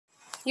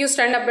You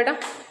stand up, beta.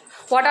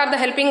 What are the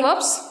helping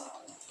verbs?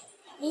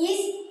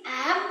 Is,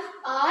 am,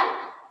 are,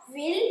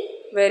 will.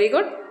 Very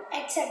good.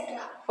 Etc.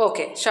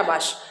 Okay,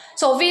 shabash.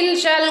 So will,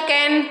 shall,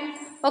 can,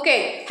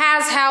 okay,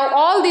 has, have,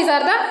 all these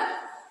are the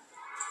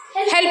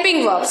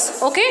helping verbs.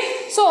 Okay.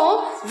 So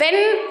when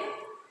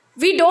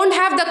we don't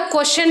have the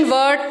question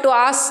word to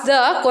ask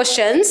the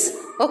questions,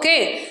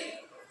 okay,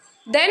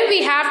 then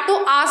we have to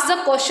ask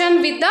the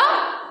question with the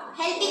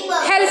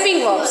helping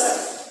verbs.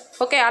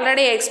 Okay,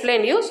 already I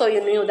explained you, so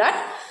you knew that.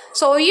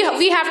 So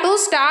we have to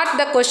start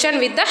the question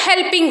with the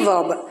helping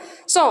verb.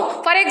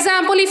 So for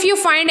example, if you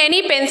find any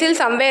pencil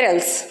somewhere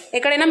else,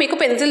 ekkadaina meeku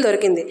pencil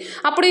dorikindi,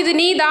 appudu idi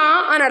needa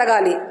ani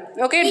adagali.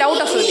 Okay, doubt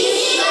vastudi.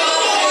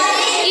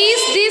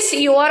 Is this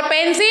your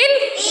pencil?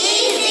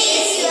 Is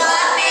this your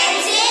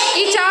pencil?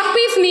 Ee chalk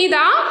piece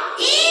needa?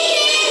 Is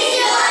this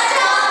your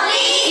chalk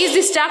piece? Is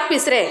this chalk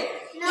piece re?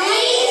 No,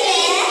 is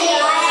this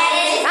your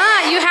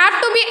You have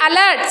to be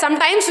alert.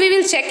 Sometimes we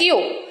will check you.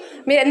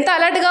 మీరు ఎంత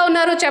అలర్ట్గా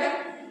ఉన్నారు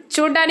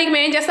చూడడానికి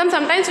మేము ఏం చేస్తాం.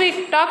 Sometimes we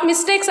talk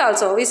mistakes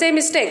also. We say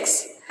mistakes.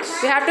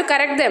 We have to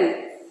correct them.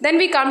 Then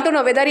we come to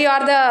know whether you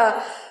are the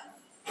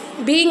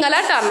being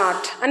alert or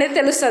not అనేది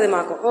తెలుస్తుంది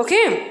మాకు.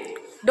 Okay,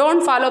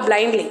 don't follow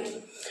blindly.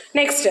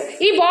 Next,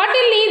 ఈ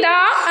bottle నీదా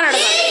అని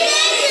అడగాలి.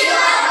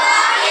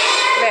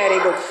 Very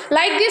good.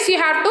 Like this you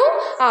have to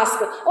ask.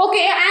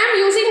 Okay, I am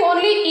using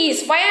only is.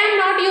 Why I am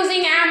not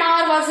using am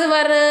or was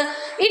were?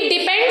 It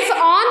depends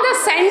on the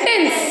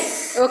sentence.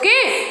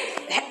 Okay,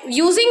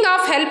 using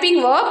of helping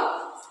verb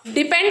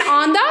depend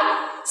on the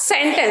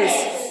sentence.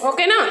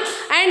 Okay na?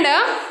 And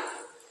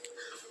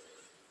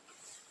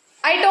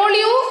I told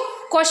you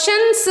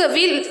questions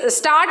will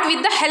start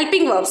with the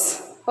helping verbs.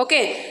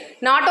 Okay,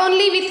 not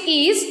only with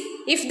is.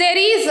 If there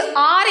is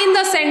are in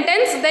the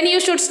sentence, then you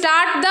should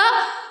start the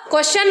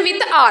question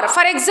with are.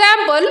 For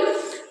example,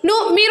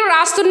 మీరు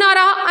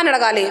రాస్తున్నారా అని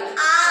అడగాలి.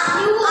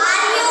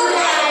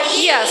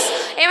 Yes,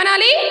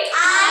 ఏమనాలి?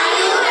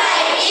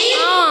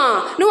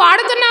 నువ్వు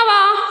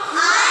ఆడుతున్నావా?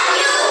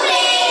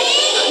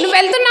 నువ్వు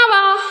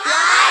వెళ్తున్నావా?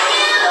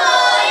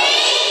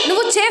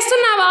 నువ్వు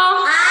చేస్తున్నావా?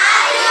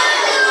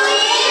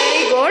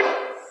 Very good.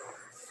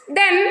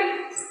 Then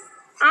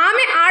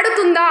ఆమె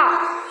ఆడుతుందా?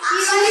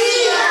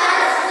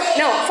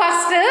 నో,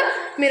 ఫస్ట్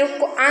మీరు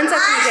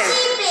ఆన్సర్ చేయండి.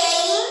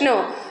 No,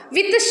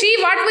 with she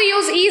what we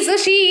use is.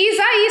 She is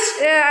a is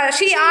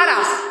she are a.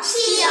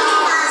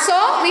 So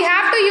we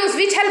have to use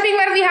which helping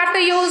verb we have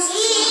to use?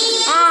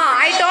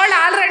 I told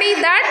already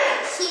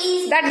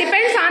that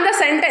depends on the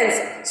sentence.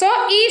 So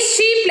is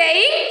she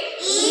playing?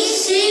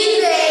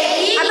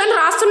 అతను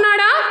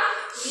రాస్తున్నాడా?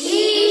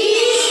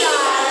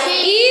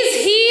 Is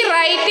he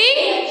writing?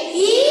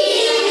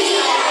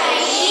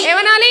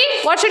 ఏమనాలి?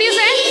 What should you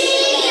say?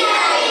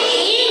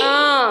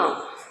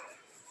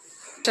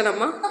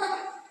 Chanamma,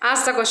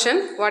 ask the question.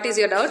 What is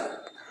your doubt?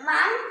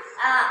 Ma'am,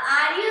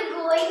 are you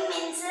going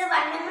means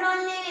one number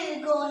only will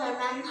go on,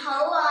 ma'am.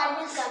 How are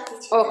you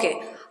coming? Okay.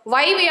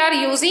 Why we are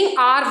using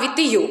are with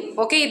you?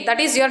 Okay, that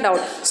is your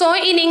doubt. So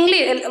in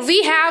English we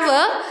have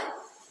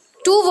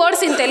two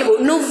words in Telugu,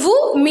 nuvvu,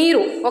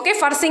 meeru. Okay,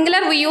 for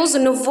singular we use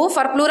nuvvu,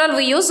 for plural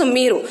we use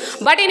meeru.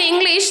 But in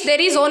English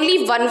there is only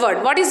one word.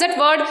 What is that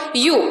word?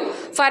 You.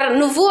 For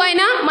nuvvu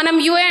aina manam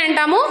you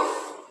antamu,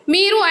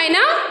 meeru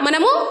aina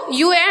manamu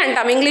you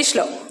antam English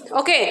lo.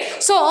 Okay,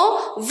 so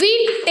we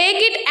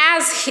take it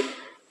as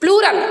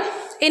plural.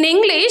 In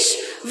English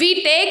we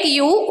take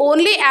you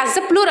only as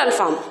the plural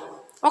form.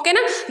 Okay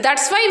na?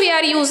 That's why we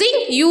are using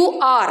you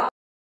are.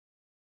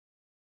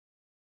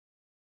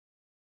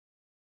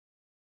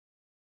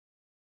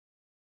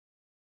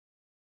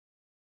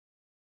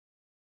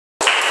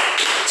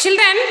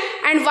 Children,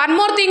 and one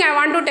more thing I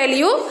want to tell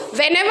you,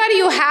 whenever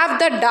you have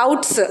the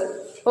doubts,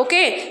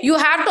 okay, you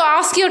have to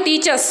ask your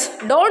teachers.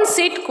 Don't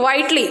sit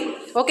quietly.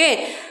 Okay,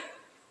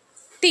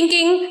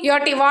 thinking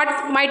what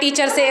my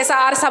teacher says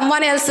or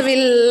someone else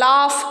will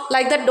laugh,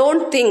 like that.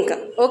 Don't think.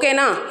 Okay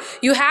na?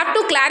 You have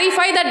to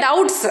clarify the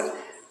doubts.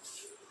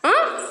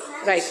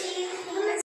 Right.